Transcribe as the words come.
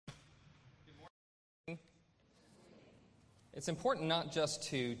It's important not just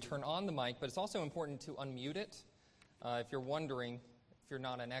to turn on the mic, but it's also important to unmute it. If you're wondering, if you're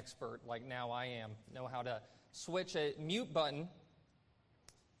not an expert like now I am, know how to switch a mute button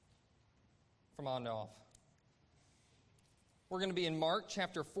from on to off. We're going to be in Mark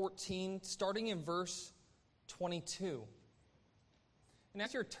chapter 14, starting in verse 22. And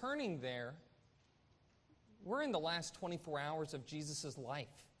as you're turning there, we're in the last 24 hours of Jesus' life.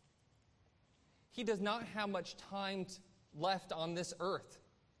 He does not have much time left on this earth.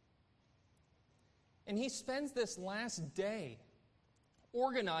 And he spends this last day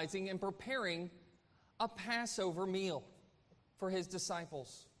organizing and preparing a Passover meal for his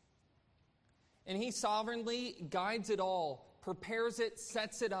disciples. And he sovereignly guides it all, prepares it,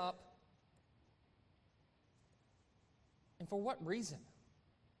 sets it up. And for what reason?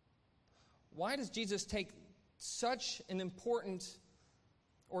 Why does Jesus take such an important,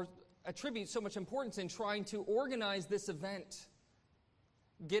 or attribute so much importance in trying to organize this event,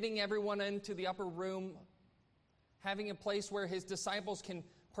 getting everyone into the upper room, having a place where his disciples can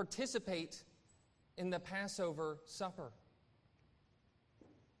participate in the Passover supper?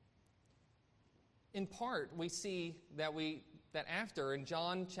 In part, we see that after, in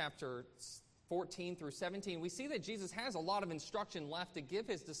John chapter 14 through 17, we see that Jesus has a lot of instruction left to give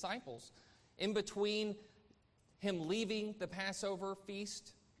his disciples in between him leaving the Passover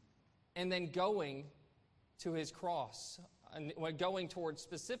feast and then going to his cross, and going towards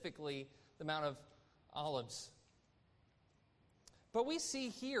specifically the Mount of Olives. But we see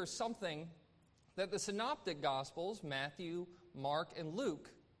here something that the Synoptic Gospels, Matthew, Mark, and Luke,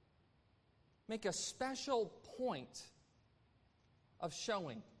 make a special point of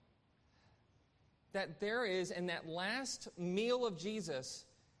showing. That there is, in that last meal of Jesus,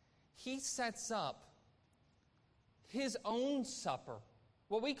 he sets up his own supper,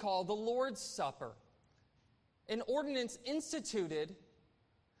 what we call the Lord's Supper, an ordinance instituted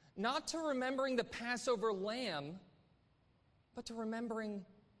not to remembering the Passover lamb, but to remembering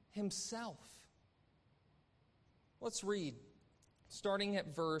himself. Let's read, starting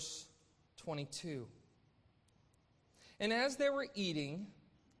at verse 22. And as they were eating,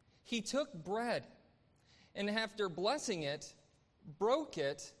 he took bread, and after blessing it, broke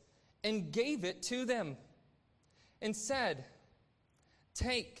it, and gave it to them, and said,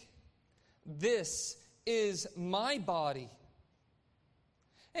 "Take, this is my body."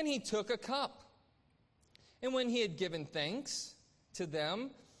 And he took a cup. And when he had given thanks to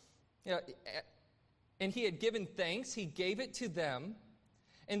them, he gave it to them,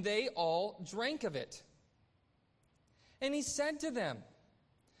 and they all drank of it. And he said to them,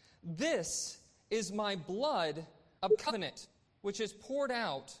 "This is my blood of covenant, which is poured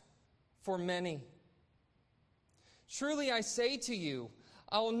out for many. Truly I say to you,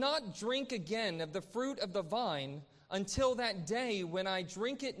 I will not drink again of the fruit of the vine until that day when I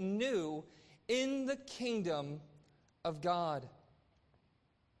drink it new in the kingdom of God."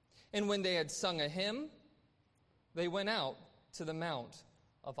 And when they had sung a hymn, they went out to the Mount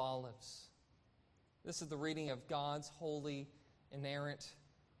of Olives. This is the reading of God's holy, inerrant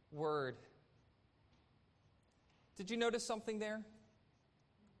word. Did you notice something there?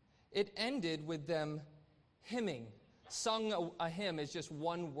 It ended with them hymning. Sung a hymn is just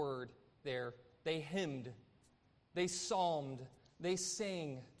one word there. They hymned. They psalmed. They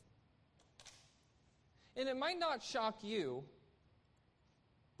sang. And it might not shock you,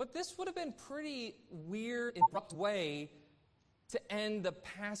 but this would have been pretty weird, abrupt way to end the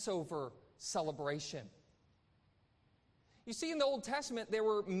Passover celebration. You see, in the Old Testament, there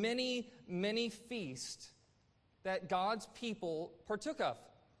were many, many feasts that God's people partook of.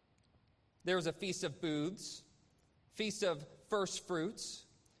 There was a Feast of Booths, Feast of First Fruits,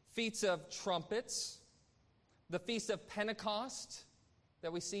 Feast of Trumpets, the Feast of Pentecost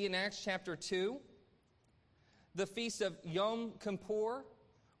that we see in Acts chapter 2, the Feast of Yom Kippur,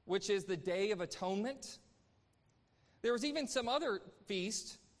 which is the Day of Atonement. There was even some other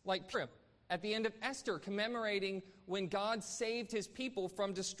feast, like Purim, at the end of Esther, commemorating when God saved his people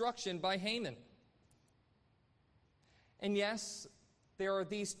from destruction by Haman. And yes, there are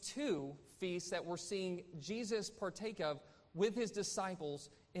these two feasts that we're seeing Jesus partake of with his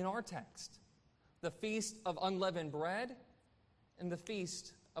disciples in our text. The Feast of Unleavened Bread and the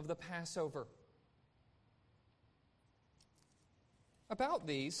Feast of the Passover. About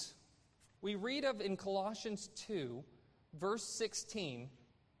these, we read of in Colossians 2, verse 16,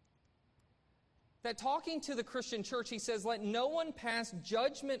 that talking to the Christian church, he says, "Let no one pass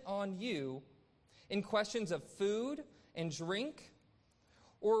judgment on you in questions of food and drink,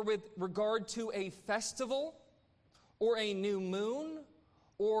 or with regard to a festival, or a new moon,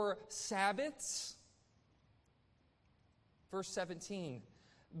 or Sabbaths. verse 17.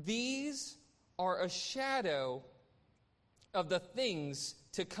 These are a shadow of the things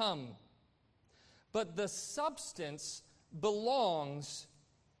to come, but the substance belongs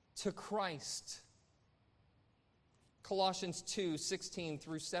to Christ. Colossians 2, 16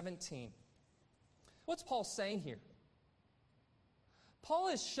 through 17. What's Paul saying here? Paul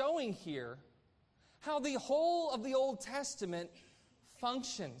is showing here how the whole of the Old Testament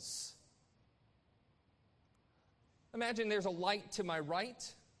functions. Imagine there's a light to my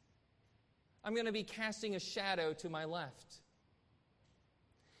right. I'm going to be casting a shadow to my left.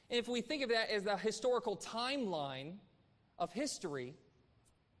 And if we think of that as the historical timeline of history,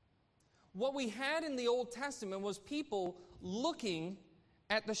 what we had in the Old Testament was people looking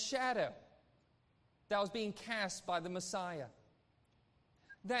at the shadow that was being cast by the Messiah.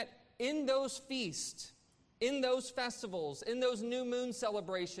 That in those feasts, in those festivals, in those new moon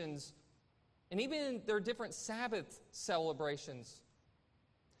celebrations, and even in their different Sabbath celebrations,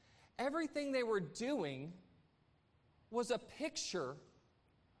 everything they were doing was a picture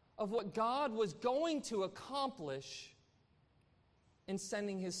of what God was going to accomplish in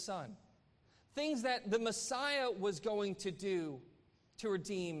sending His Son. Things that the Messiah was going to do to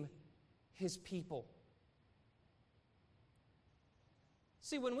redeem His people.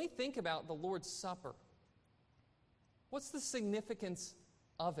 See, when we think about the Lord's Supper, what's the significance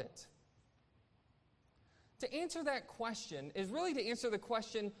of it? To answer that question is really to answer the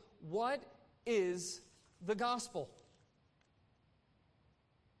question, what is the gospel?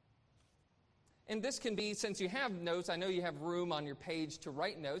 And this can be, since you have notes, I know you have room on your page to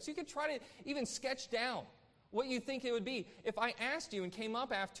write notes, you could try to even sketch down what you think it would be. If I asked you and came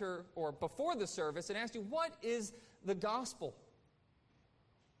up after or before the service and asked you, what is the gospel?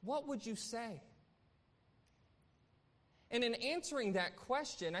 What would you say? And in answering that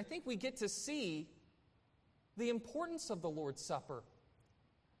question, I think we get to see the importance of the Lord's Supper,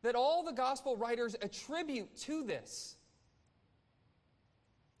 that all the gospel writers attribute to this.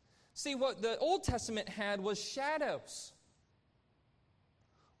 See, what the Old Testament had was shadows.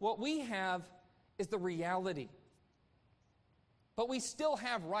 What we have is the reality. But we still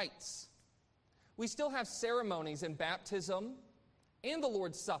have rites. We still have ceremonies in baptism and the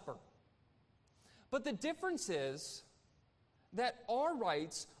Lord's Supper. But the difference is that our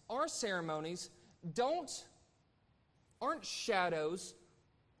rites, our ceremonies, aren't shadows,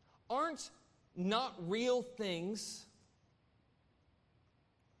 aren't not real things.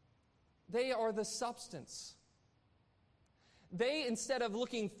 They are the substance. They, instead of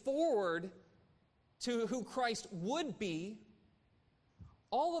looking forward to who Christ would be,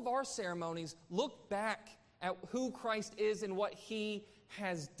 all of our ceremonies look back at who Christ is and what He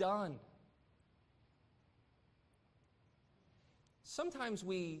has done. Sometimes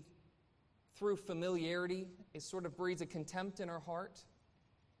we, through familiarity, it sort of breeds a contempt in our heart.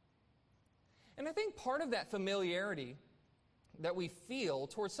 And I think part of that familiarity that we feel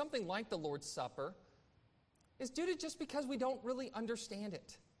towards something like the Lord's Supper is due to just because we don't really understand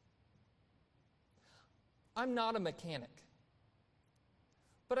it. I'm not a mechanic,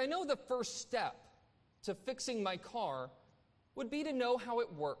 but I know the first step to fixing my car would be to know how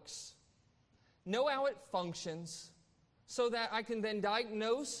it works, know how it functions, so that I can then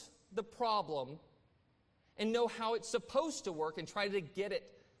diagnose the problem and know how it's supposed to work and try to get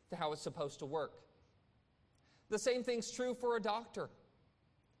it to how it's supposed to work. The same thing's true for a doctor.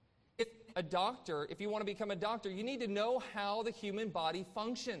 If you want to become a doctor, you need to know how the human body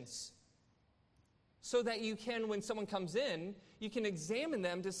functions, so that you can, when someone comes in, you can examine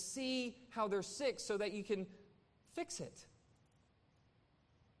them to see how they're sick so that you can fix it.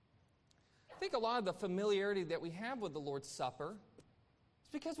 I think a lot of the familiarity that we have with the Lord's Supper is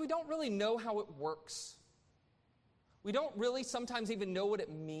because we don't really know how it works. We don't really sometimes even know what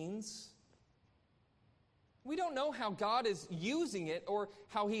it means. We don't know how God is using it, or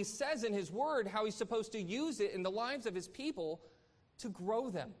how He says in His Word how He's supposed to use it in the lives of His people to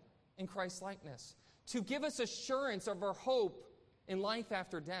grow them in Christ's likeness, to give us assurance of our hope in life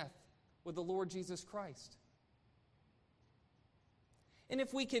after death with the Lord Jesus Christ. And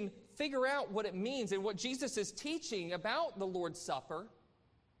if we can figure out what it means and what Jesus is teaching about the Lord's Supper,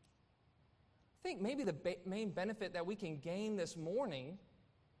 I think maybe the main benefit that we can gain this morning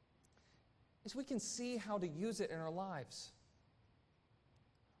is we can see how to use it in our lives.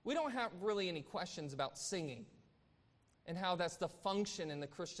 We don't have really any questions about singing and how that's the function in the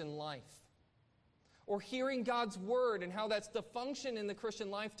Christian life, or hearing God's Word and how that's the function in the Christian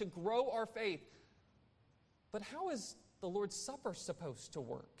life to grow our faith. But how is the Lord's Supper supposed to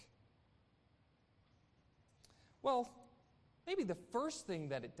work? Well, maybe the first thing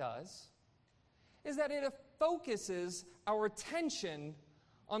that it does is that it focuses our attention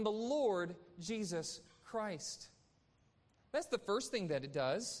on the Lord Jesus Christ. That's the first thing that it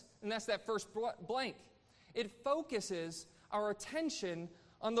does, and that's that first blank. It focuses our attention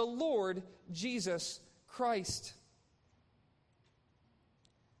on the Lord Jesus Christ.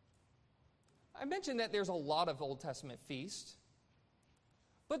 I mentioned that there's a lot of Old Testament feasts,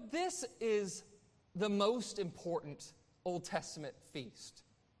 but this is the most important Old Testament feast.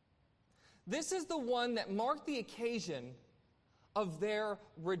 This is the one that marked the occasion of their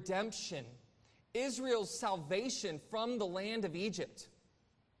redemption, Israel's salvation from the land of Egypt.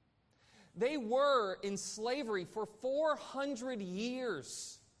 They were in slavery for 400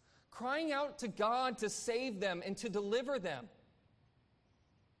 years, crying out to God to save them and to deliver them.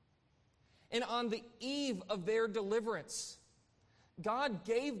 And on the eve of their deliverance, God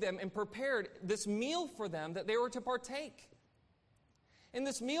gave them and prepared this meal for them that they were to partake. And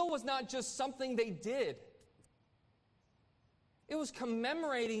this meal was not just something they did. It was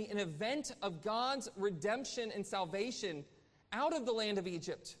commemorating an event of God's redemption and salvation out of the land of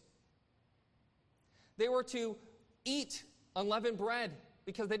Egypt. They were to eat unleavened bread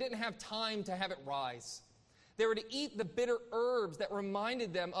because they didn't have time to have it rise. They were to eat the bitter herbs that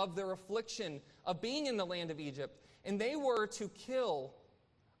reminded them of their affliction of being in the land of Egypt. And they were to kill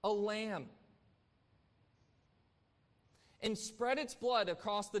a lamb and spread its blood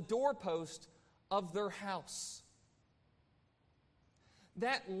across the doorpost of their house.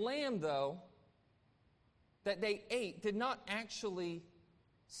 That lamb, though, that they ate did not actually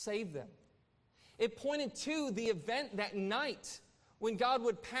save them. It pointed to the event that night when God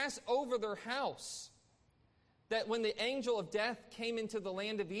would pass over their house. That when the angel of death came into the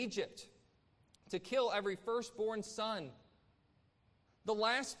land of Egypt to kill every firstborn son, the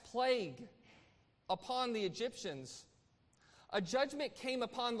last plague upon the Egyptians, a judgment came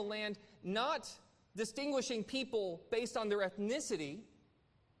upon the land, not distinguishing people based on their ethnicity,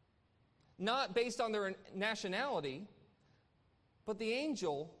 not based on their nationality, but the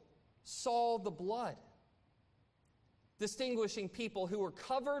angel saw the blood, distinguishing people who were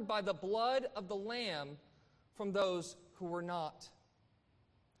covered by the blood of the Lamb from those who were not.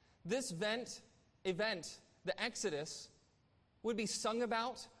 This event, the Exodus, would be sung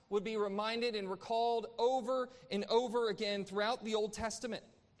about, would be reminded and recalled over and over again throughout the Old Testament.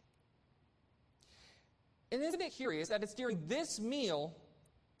 And isn't it curious that it's during this meal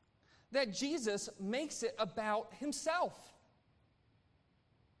that Jesus makes it about himself?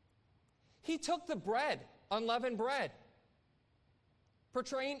 He took the bread, unleavened bread,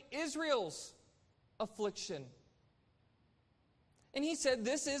 portraying Israel's affliction. And he said,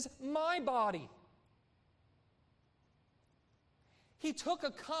 "This is my body." He took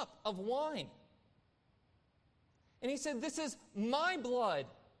a cup of wine. And he said, "This is my blood."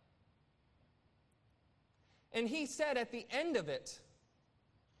 And he said at the end of it,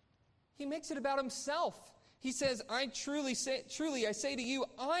 he makes it about himself. He says, Truly I say to you,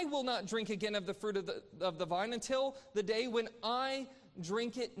 I will not drink again of the fruit of the vine until the day when I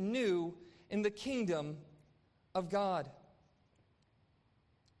drink it new in the kingdom of God.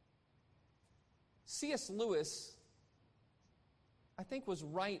 C.S. Lewis, I think, was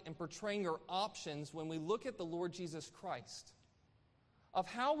right in portraying our options when we look at the Lord Jesus Christ, of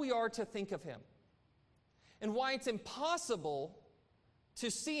how we are to think of him, and why it's impossible to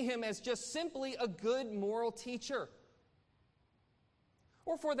see him as just simply a good moral teacher,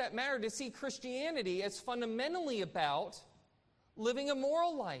 or for that matter, to see Christianity as fundamentally about living a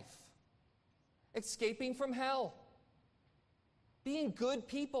moral life, escaping from hell, being good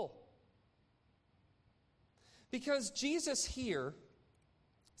people. Because Jesus here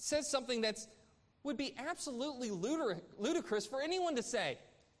says something that would be absolutely ludicrous for anyone to say.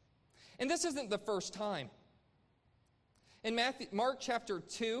 And this isn't the first time. In Mark chapter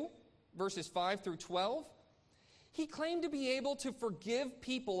 2, verses 5 through 12, he claimed to be able to forgive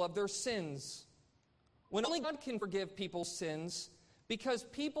people of their sins, when only God can forgive people's sins, because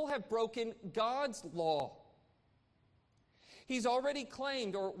people have broken God's law. He's already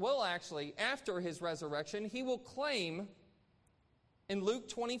claimed, or will actually, after his resurrection, he will claim in Luke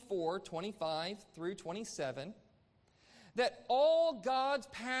 24, 25 through 27, that all God's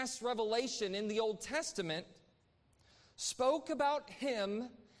past revelation in the Old Testament spoke about him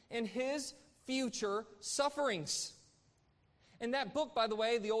and his future sufferings. And that book, by the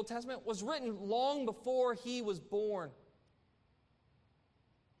way, the Old Testament, was written long before he was born.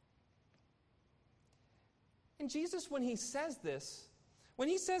 And Jesus, when he says this, when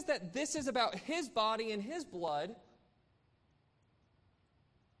he says that this is about his body and his blood,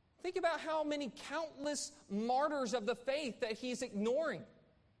 think about how many countless martyrs of the faith that he's ignoring.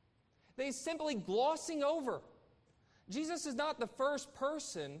 They simply glossing over. Jesus is not the first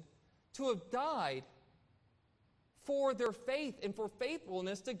person to have died for their faith and for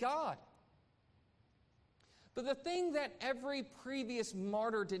faithfulness to God. But the thing that every previous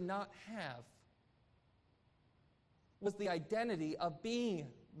martyr did not have was the identity of being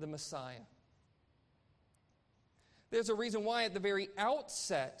the Messiah. There's a reason why at the very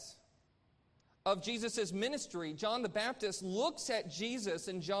outset of Jesus' ministry, John the Baptist looks at Jesus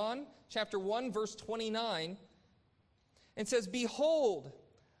in John chapter 1, verse 29, and says, "Behold,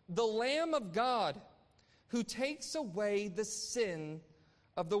 the Lamb of God, who takes away the sin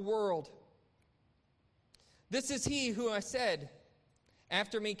of the world. This is he who I said,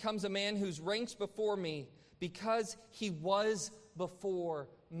 after me comes a man whose ranks before me, because he was before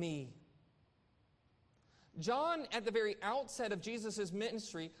me." John, at the very outset of Jesus'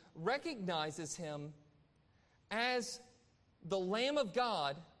 ministry, recognizes him as the Lamb of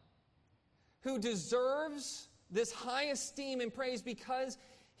God who deserves this high esteem and praise because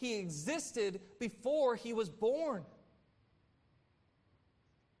he existed before he was born.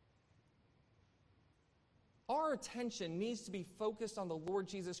 Our attention needs to be focused on the Lord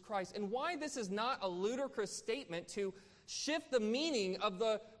Jesus Christ. And why this is not a ludicrous statement to shift the meaning of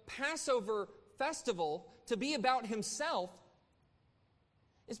the Passover festival to be about himself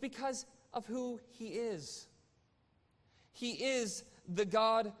is because of who he is. He is the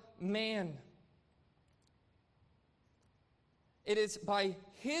God-man. It is by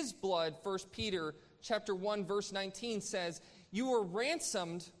his blood, 1 Peter chapter 1, verse 19 says, "You were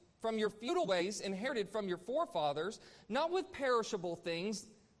ransomed from your futile ways inherited from your forefathers, not with perishable things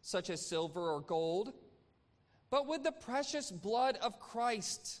such as silver or gold, but with the precious blood of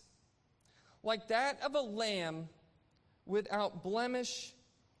Christ, like that of a lamb without blemish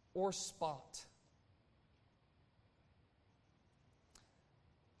or spot."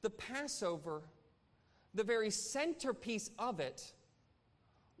 The Passover, the very centerpiece of it,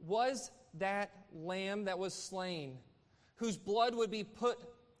 was that lamb that was slain, whose blood would be put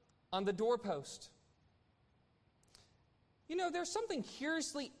on the doorpost. You know, there's something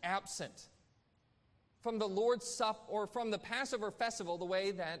curiously absent from the Lord's Supper or from the Passover festival, the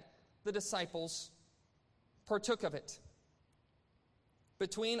way that the disciples partook of it.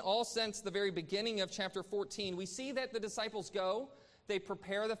 Between all since the very beginning of chapter 14, we see that the disciples go, they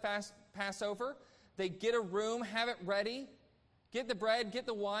prepare the Passover, they get a room, have it ready, get the bread, get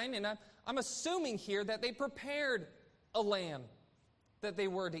the wine, and I'm assuming here that they prepared a lamb that they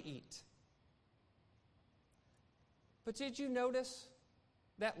were to eat. But did you notice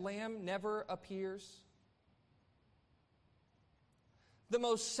that lamb never appears? The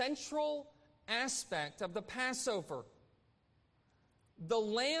most central aspect of the Passover, the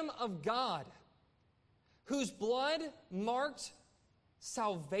Lamb of God, whose blood marked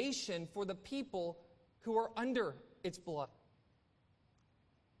salvation for the people who are under its blood.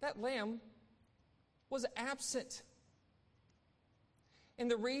 That lamb was absent. And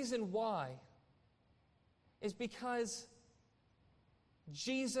the reason why is because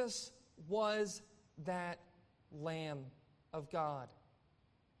Jesus was that Lamb of God.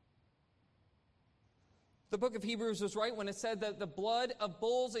 The book of Hebrews was right when it said that the blood of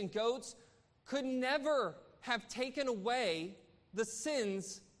bulls and goats could never have taken away the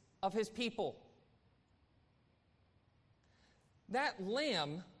sins of his people. That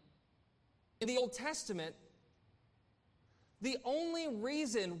lamb in the Old Testament, the only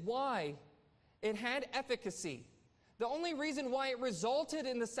reason why it had efficacy, the only reason why it resulted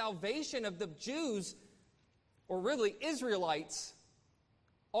in the salvation of the Jews, or really Israelites,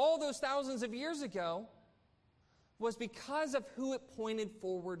 all those thousands of years ago, was because of who it pointed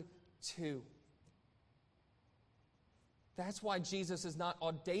forward to. That's why Jesus is not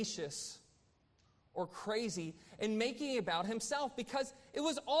audacious or crazy in making it about himself, because it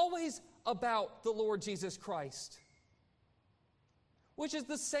was always about the Lord Jesus Christ. Which is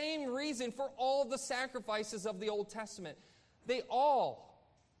the same reason for all the sacrifices of the Old Testament. They all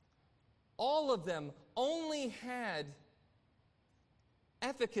of them only had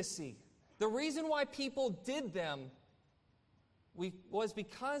efficacy. The reason why people did them was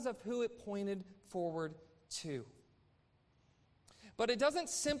because of who it pointed forward to. But it doesn't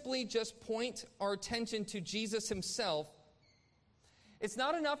simply just point our attention to Jesus himself. It's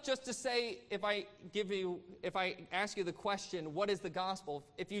not enough just to say, if I ask you the question, what is the gospel?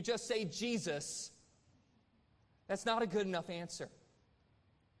 If you just say Jesus, that's not a good enough answer.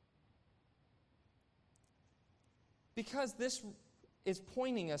 Because this is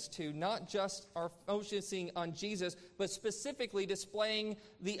pointing us to not just our focusing on Jesus, but specifically displaying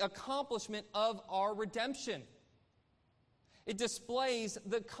the accomplishment of our redemption. It displays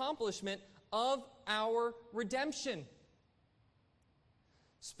the accomplishment of our redemption,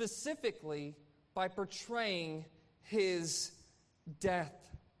 specifically by portraying his death.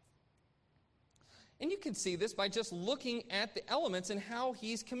 And you can see this by just looking at the elements and how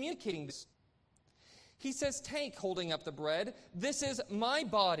he's communicating this. He says, "Take," holding up the bread, "this is my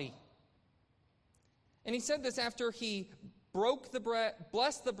body." And he said this after he broke the bread,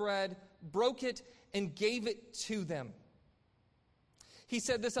 blessed the bread, broke it, and gave it to them. He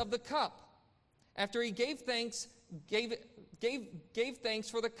said this of the cup. After he gave thanks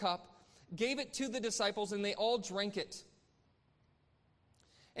for the cup, gave it to the disciples, and they all drank it.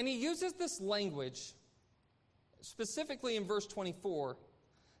 And he uses this language, specifically in verse 24,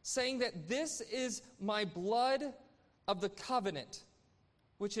 saying that this is my blood of the covenant,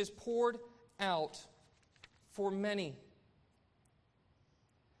 which is poured out for many.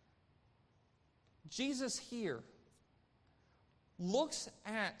 Jesus here looks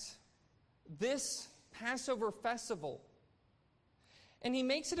at this Passover festival, and he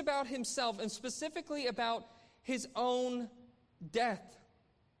makes it about himself, and specifically about his own death.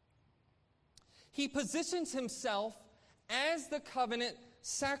 He positions himself as the covenant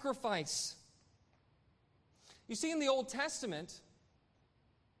sacrifice. You see, in the Old Testament,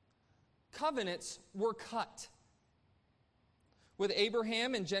 covenants were cut. With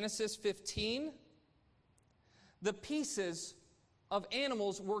Abraham in Genesis 15, the pieces of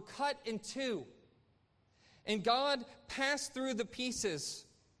animals were cut in two, and God passed through the pieces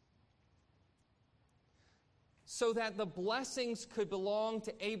so that the blessings could belong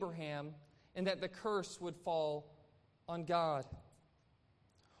to Abraham and that the curse would fall on God.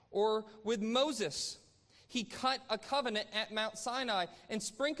 Or with Moses, he cut a covenant at Mount Sinai and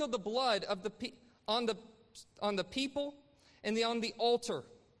sprinkled the blood of on the people and on the altar.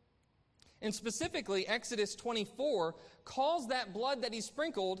 And specifically, Exodus 24 calls that blood that he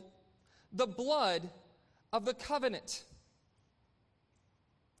sprinkled the blood of the covenant.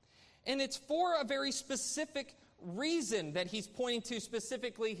 And it's for a very specific reason that he's pointing to,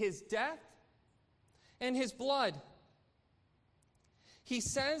 specifically his death and his blood. He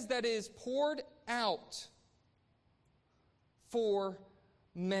says that it is poured out for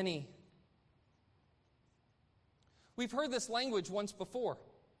many. We've heard this language once before.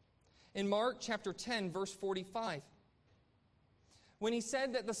 In Mark chapter 10, verse 45, when he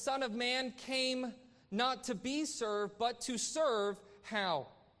said that the Son of Man came not to be served, but to serve, how?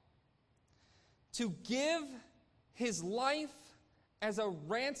 To give his life as a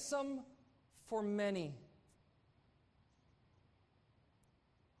ransom for many.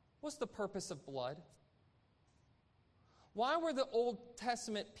 What's the purpose of blood? Why were the Old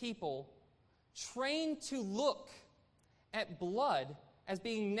Testament people trained to look at blood as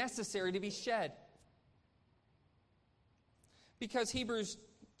being necessary to be shed? Because Hebrews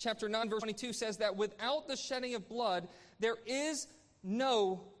chapter 9, verse 22 says that without the shedding of blood, there is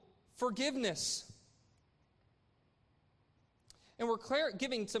no forgiveness. And we're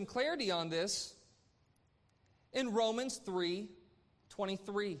giving some clarity on this in Romans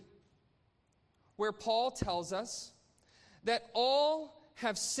 3:23, where Paul tells us that all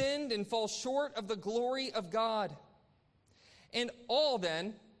have sinned and fall short of the glory of God, and all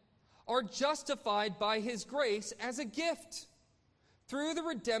then are justified by his grace as a gift through the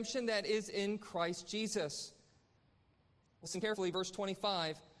redemption that is in Christ Jesus. Listen carefully, verse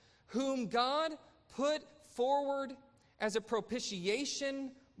 25, whom God put forward as a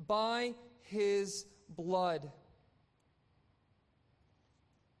propitiation by his blood.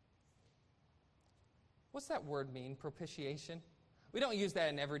 What's that word mean, propitiation? We don't use that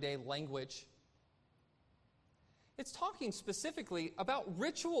in everyday language. It's talking specifically about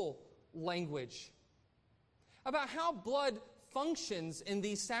ritual language, about how blood functions in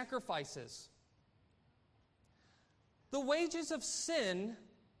these sacrifices. The wages of sin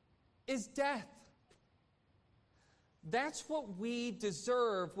is death. That's what we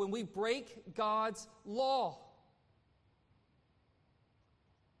deserve when we break God's law.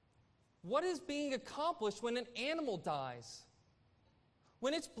 What is being accomplished when an animal dies?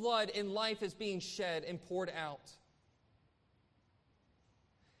 When its blood and life is being shed and poured out?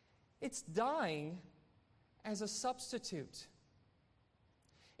 It's dying as a substitute.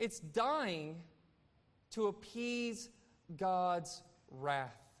 It's dying to appease God's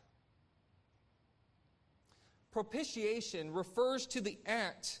wrath. Propitiation refers to the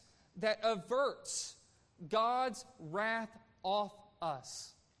act that averts God's wrath off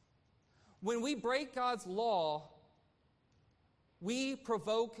us. When we break God's law, we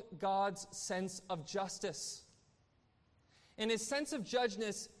provoke God's sense of justice. And his sense of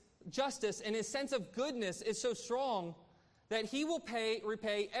justice and his sense of goodness is so strong that he will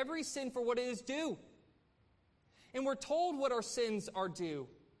repay every sin for what it is due. And we're told what our sins are due.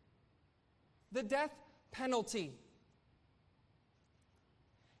 The death penalty.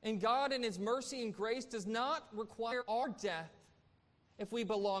 And God in his mercy and grace does not require our death if we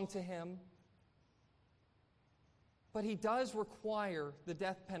belong to him. But he does require the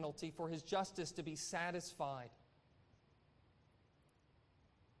death penalty for his justice to be satisfied.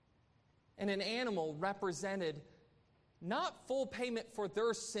 And an animal represented not full payment for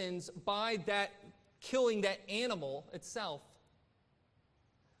their sins by that killing that animal itself,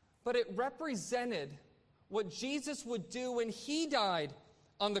 but it represented what Jesus would do when he died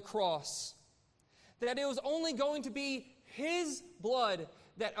on the cross. That it was only going to be his blood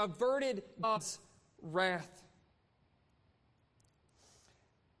that averted God's wrath.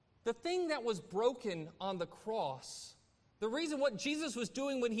 The thing that was broken on the cross, the reason what Jesus was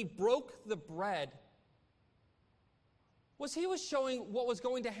doing when he broke the bread, was he was showing what was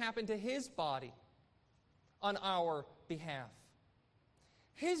going to happen to his body on our behalf.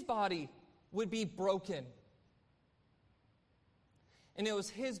 His body would be broken. And it was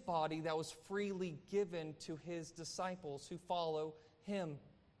his body that was freely given to his disciples who follow him.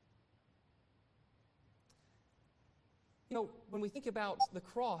 You know, when we think about the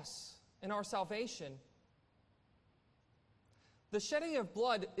cross and our salvation, the shedding of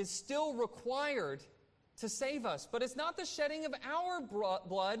blood is still required to save us. But it's not the shedding of our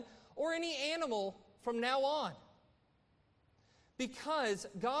blood or any animal from now on. Because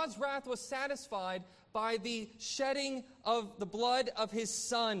God's wrath was satisfied by the shedding of the blood of his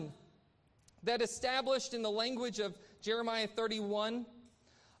Son, that established, in the language of Jeremiah 31,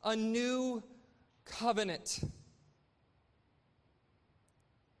 a new covenant.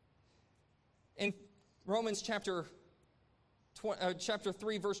 In Romans chapter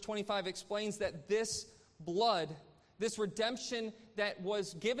 3, verse 25 explains that this blood, this redemption that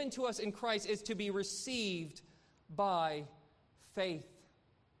was given to us in Christ, is to be received by faith.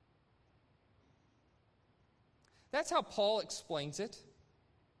 That's how Paul explains it.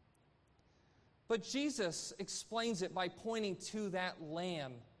 But Jesus explains it by pointing to that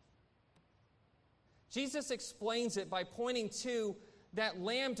lamb. Jesus explains it by pointing to that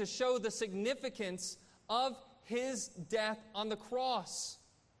lamb to show the significance of his death on the cross.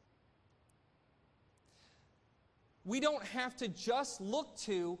 We don't have to just look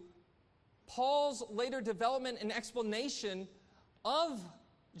to Paul's later development and explanation of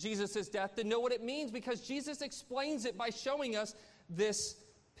Jesus' death to know what it means, because Jesus explains it by showing us this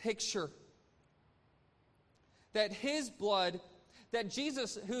picture. That his blood, that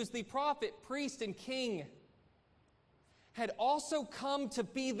Jesus, who's the prophet, priest, and king, had also come to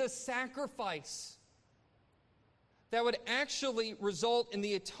be the sacrifice that would actually result in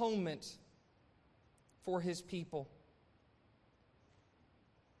the atonement for his people.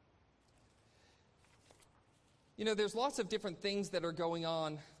 You know, there's lots of different things that are going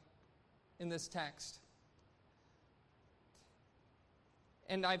on in this text.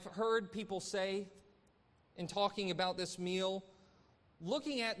 And I've heard people say, in talking about this meal,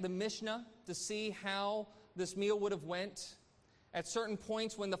 looking at the Mishnah to see how this meal would have went, at certain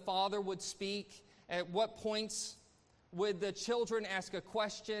points when the father would speak, at what points would the children ask a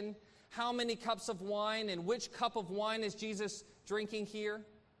question, how many cups of wine, and which cup of wine is Jesus drinking here?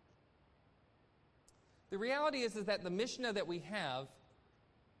 The reality is that the Mishnah that we have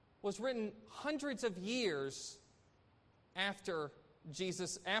was written hundreds of years after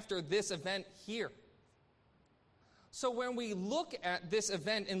this event here. So when we look at this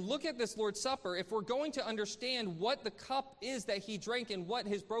event and look at this Lord's Supper, if we're going to understand what the cup is that he drank and what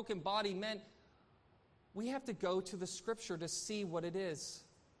his broken body meant, we have to go to the Scripture to see what it is.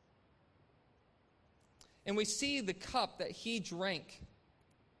 And we see the cup that he drank.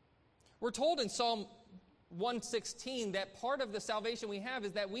 We're told in Psalm 116 that part of the salvation we have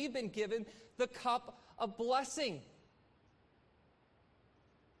is that we've been given the cup of blessing.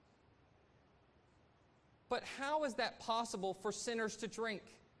 But how is that possible for sinners to drink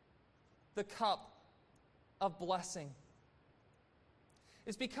the cup of blessing?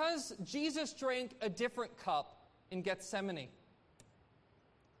 It's because Jesus drank a different cup in Gethsemane.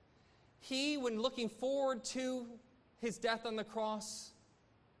 He, when looking forward to his death on the cross,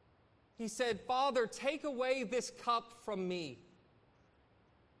 he said, "Father, take away this cup from me,"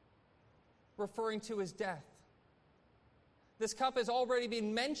 referring to his death. This cup has already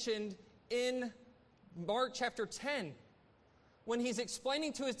been mentioned in Mark chapter 10, when he's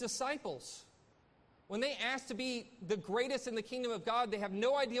explaining to his disciples. When they ask to be the greatest in the kingdom of God, they have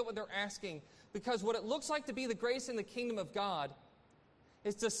no idea what they're asking, because what it looks like to be the greatest in the kingdom of God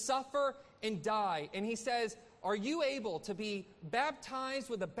is to suffer and die. And he says, are you able to be baptized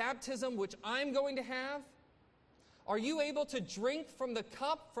with the baptism which I'm going to have? Are you able to drink from the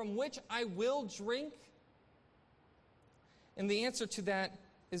cup from which I will drink? And the answer to that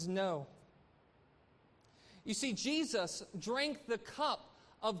is no. You see, Jesus drank the cup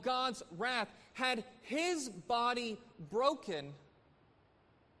of God's wrath, had his body broken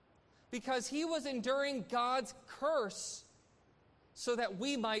because he was enduring God's curse so that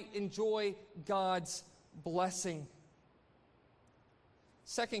we might enjoy God's blessing.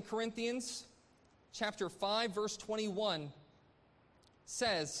 2 Corinthians chapter 5, verse 21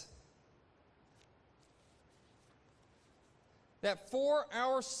 says that for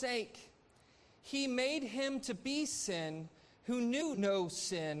our sake he made him to be sin who knew no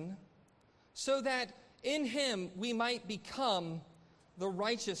sin, so that in him we might become the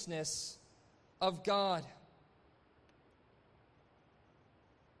righteousness of God.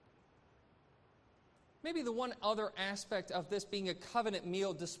 Maybe the one other aspect of this being a covenant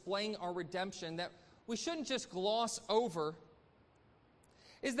meal displaying our redemption that we shouldn't just gloss over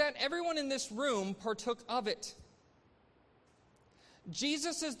is that everyone in this room partook of it.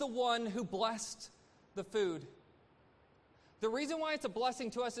 Jesus is the one who blessed the food. The reason why it's a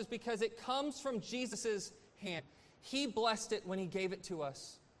blessing to us is because it comes from Jesus' hand. He blessed it when he gave it to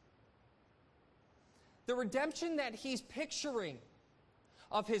us. The redemption that he's picturing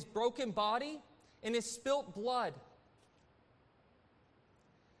of his broken body and his spilt blood,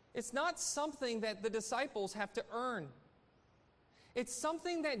 it's not something that the disciples have to earn. It's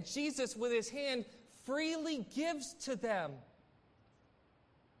something that Jesus, with his hand, freely gives to them.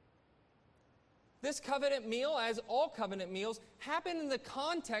 This covenant meal, as all covenant meals, happen in the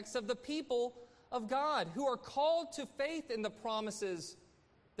context of the people of God who are called to faith in the promises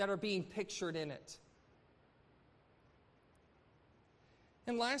that are being pictured in it.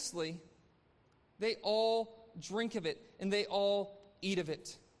 And lastly, they all drink of it and they all eat of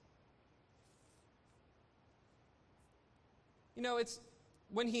it. You know, it's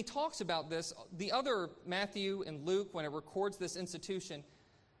when he talks about this, the other Matthew and Luke, when it records this institution,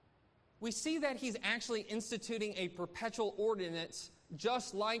 we see that he's actually instituting a perpetual ordinance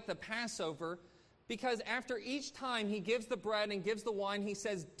just like the Passover, because after each time he gives the bread and gives the wine, he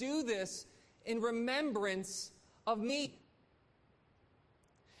says, "Do this in remembrance of me."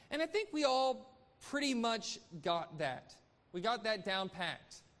 And I think we all pretty much got that. We got that down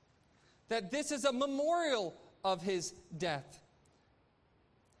packed. That this is a memorial of his death.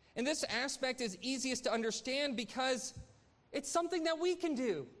 And this aspect is easiest to understand because it's something that we can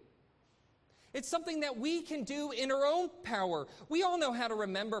do. It's something that we can do in our own power. We all know how to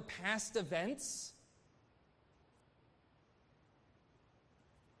remember past events.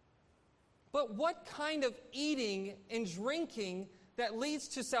 But what kind of eating and drinking that leads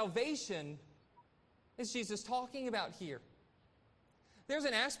to salvation is Jesus talking about here? There's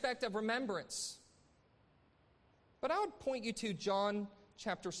an aspect of remembrance. But I would point you to John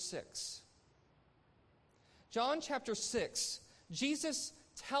chapter 6. John chapter 6, Jesus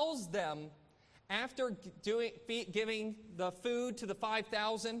tells them, after giving the food to the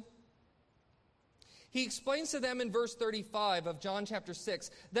 5,000, he explains to them in verse 35 of John chapter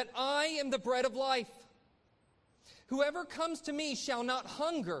 6 that I am the bread of life. Whoever comes to me shall not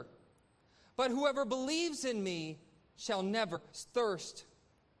hunger, but whoever believes in me shall never thirst.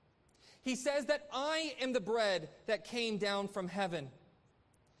 He says that I am the bread that came down from heaven.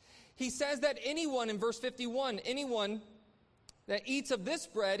 He says that anyone, in verse 51, anyone that eats of this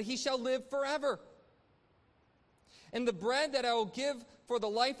bread, he shall live forever. And the bread that I will give for the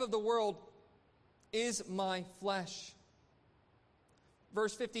life of the world is my flesh.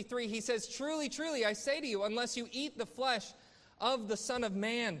 Verse 53, he says, truly, truly, I say to you, unless you eat the flesh of the Son of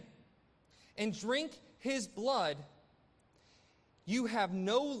Man and drink his blood, you have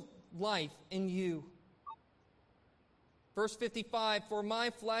no life in you. Verse 55, for my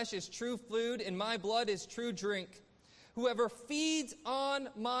flesh is true food and my blood is true drink. Whoever feeds on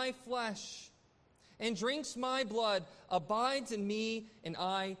my flesh and drinks my blood abides in me and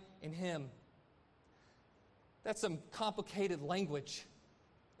I in him. That's some complicated language,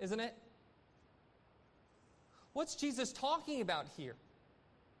 isn't it? What's Jesus talking about here?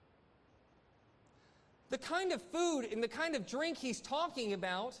 The kind of food and the kind of drink he's talking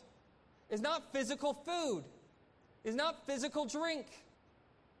about is not physical food, is not physical drink.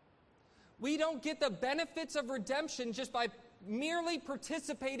 We don't get the benefits of redemption just by merely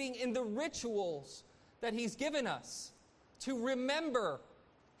participating in the rituals that he's given us to remember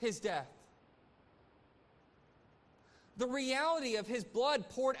his death. The reality of his blood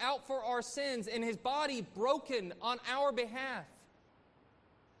poured out for our sins and his body broken on our behalf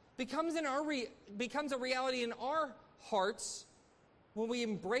becomes a reality in our hearts when we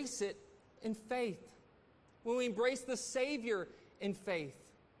embrace it in faith, when we embrace the Savior in faith.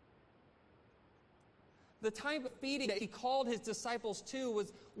 The type of feeding that he called his disciples to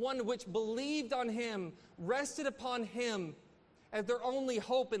was one which believed on him, rested upon him as their only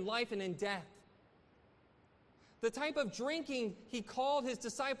hope in life and in death. The type of drinking he called his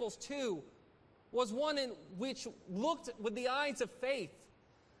disciples to was one in which looked with the eyes of faith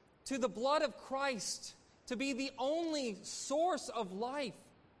to the blood of Christ to be the only source of life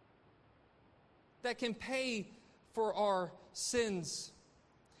that can pay for our sins.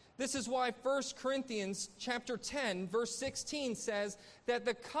 This is why 1 Corinthians chapter 10, verse 16 says that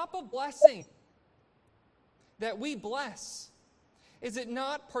the cup of blessing that we bless, is it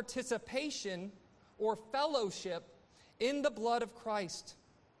not participation or fellowship in the blood of Christ?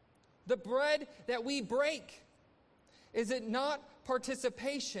 The bread that we break, is it not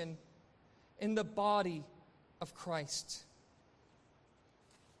participation in the body of Christ?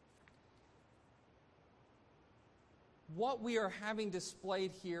 What we are having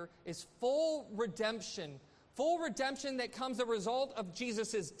displayed here is full redemption that comes as a result of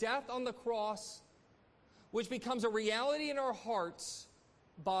Jesus' death on the cross, which becomes a reality in our hearts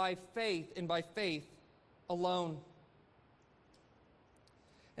by faith and by faith alone.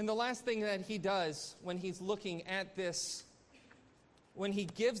 And the last thing that he does when he's looking at this, when he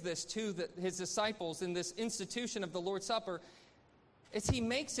gives this to his disciples in this institution of the Lord's Supper, is he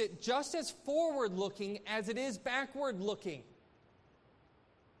makes it just as forward-looking as it is backward-looking.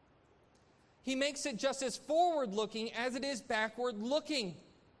 He makes it just as forward-looking as it is backward-looking.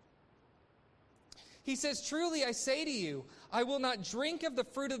 He says, "Truly I say to you, I will not drink of the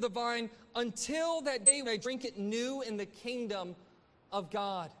fruit of the vine until that day when I drink it new in the kingdom of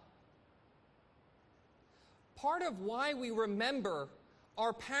God." Part of why we remember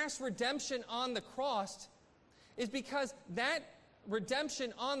our past redemption on the cross is because that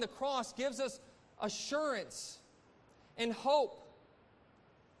redemption on the cross gives us assurance and hope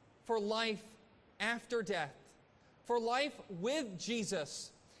for life after death, for life with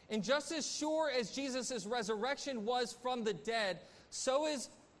Jesus. And just as sure as Jesus' resurrection was from the dead, so is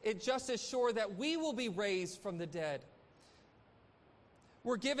it just as sure that we will be raised from the dead.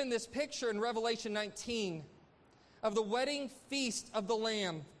 We're given this picture in Revelation 19 of the wedding feast of the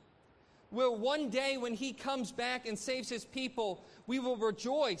Lamb, where one day when he comes back and saves his people, we will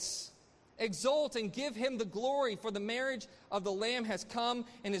rejoice, exult, and give him the glory, for the marriage of the Lamb has come,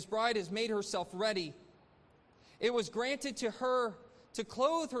 and his bride has made herself ready. It was granted to her to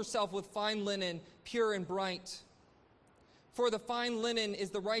clothe herself with fine linen, pure and bright. For the fine linen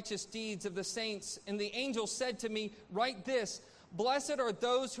is the righteous deeds of the saints. And the angel said to me, "Write this, blessed are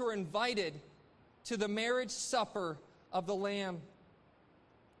those who are invited to the marriage supper of the Lamb."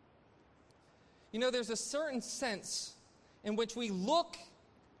 You know, there's a certain sense in which we look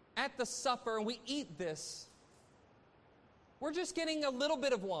at the supper and we eat this. We're just getting a little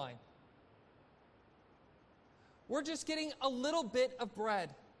bit of wine. We're just getting a little bit of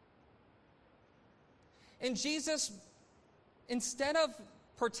bread. And Jesus, instead of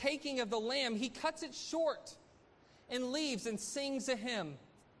partaking of the lamb, he cuts it short and leaves and sings a hymn.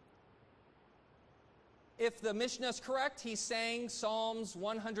 If the Mishnah is correct, he sang Psalms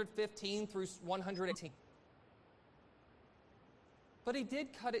 115 through 118. But he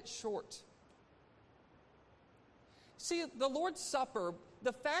did cut it short. See, the Lord's Supper,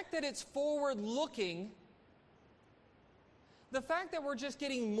 the fact that it's forward-looking, the fact that we're just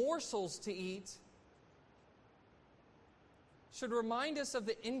getting morsels to eat, should remind us of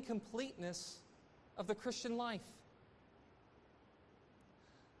the incompleteness of the Christian life.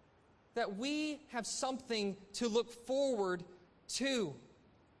 That we have something to look forward to.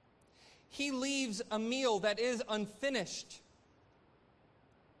 He leaves a meal that is unfinished.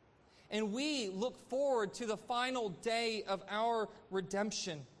 And we look forward to the final day of our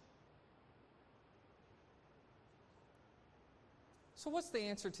redemption. So what's the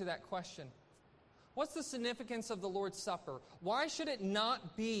answer to that question? What's the significance of the Lord's Supper? Why should it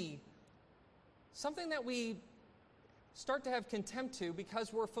not be something that we start to have contempt to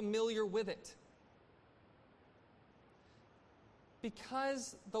because we're familiar with it?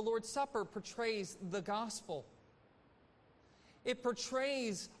 Because the Lord's Supper portrays the gospel. It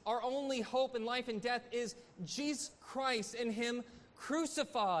portrays our only hope in life and death is Jesus Christ and Him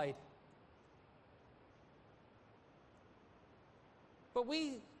crucified. But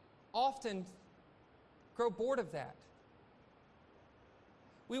we often grow bored of that.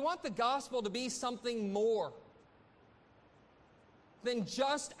 We want the gospel to be something more than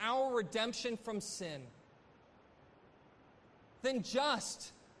just our redemption from sin, than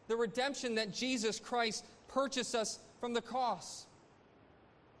just the redemption that Jesus Christ purchased us from the cross.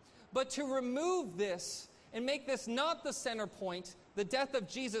 But to remove this and make this not the center point, the death of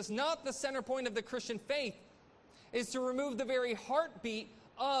Jesus, not the center point of the Christian faith, is to remove the very heartbeat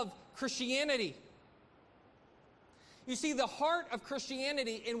of Christianity. You see, the heart of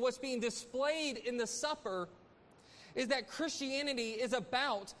Christianity in what's being displayed in the supper is that Christianity is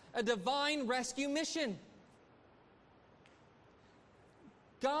about a divine rescue mission.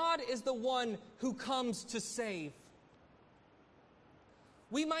 God is the one who comes to save.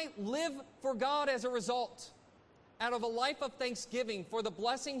 We might live for God as a result, out of a life of thanksgiving for the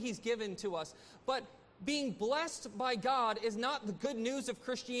blessing He's given to us. But being blessed by God is not the good news of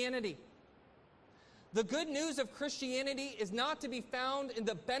Christianity. The good news of Christianity is not to be found in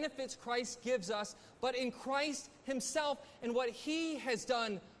the benefits Christ gives us, but in Christ Himself and what He has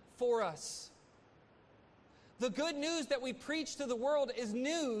done for us. The good news that we preach to the world is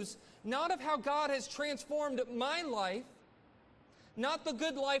news not of how God has transformed my life, not the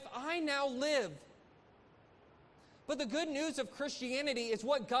good life I now live, but the good news of Christianity is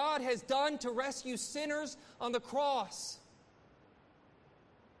what God has done to rescue sinners on the cross.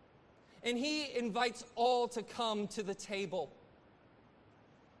 And He invites all to come to the table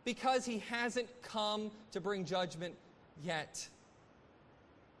because He hasn't come to bring judgment yet.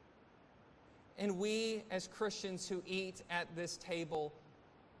 And we, as Christians who eat at this table,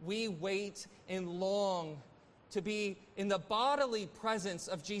 we wait and long to be in the bodily presence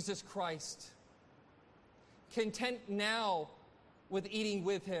of Jesus Christ, content now with eating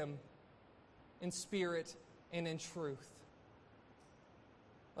with Him in spirit and in truth.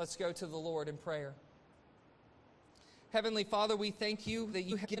 Let's go to the Lord in prayer. Heavenly Father, we thank You that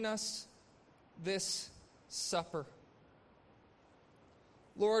You have given us this supper.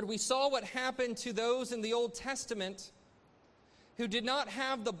 Lord, we saw what happened to those in the Old Testament who did not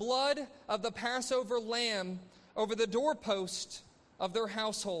have the blood of the Passover lamb over the doorpost of their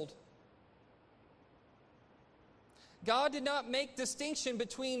household. God did not make distinction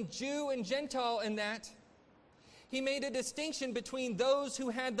between Jew and Gentile in that. He made a distinction between those who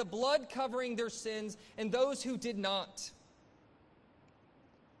had the blood covering their sins and those who did not.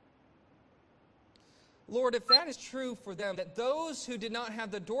 Lord, if that is true for them, that those who did not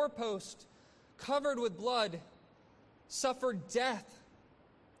have the doorpost covered with blood suffered death,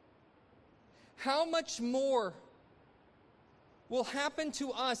 how much more will happen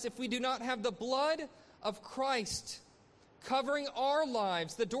to us if we do not have the blood of Christ covering our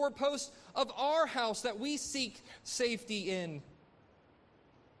lives, the doorpost of our house that we seek safety in?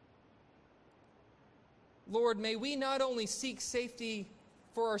 Lord, may we not only seek safety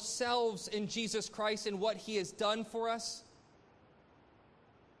for ourselves in Jesus Christ and what He has done for us,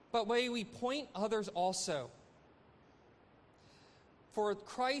 but may we point others also. For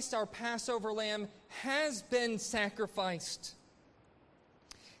Christ, our Passover lamb, has been sacrificed.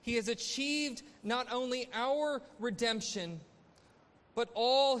 He has achieved not only our redemption, but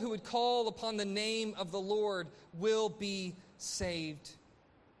all who would call upon the name of the Lord will be saved.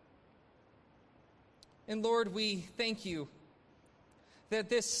 And Lord, we thank You that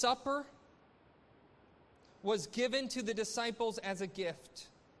this supper was given to the disciples as a gift.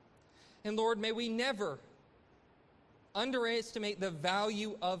 And Lord, may we never underestimate the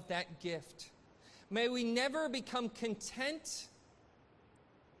value of that gift. May we never become content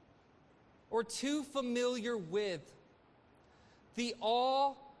or too familiar with the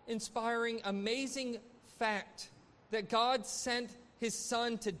awe-inspiring, amazing fact that God sent His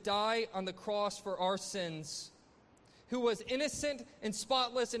Son to die on the cross for our sins, who was innocent and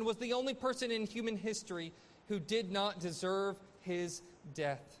spotless and was the only person in human history who did not deserve His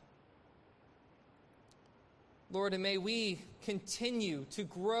death. Lord, and may we continue to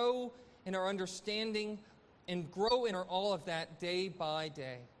grow in our understanding and grow in all of that day by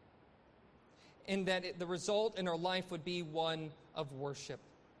day, and that the result in our life would be one of worship,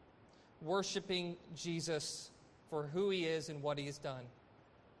 worshiping Jesus for who He is and what He has done.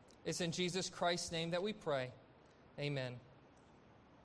 It's in Jesus Christ's name that we pray. Amen.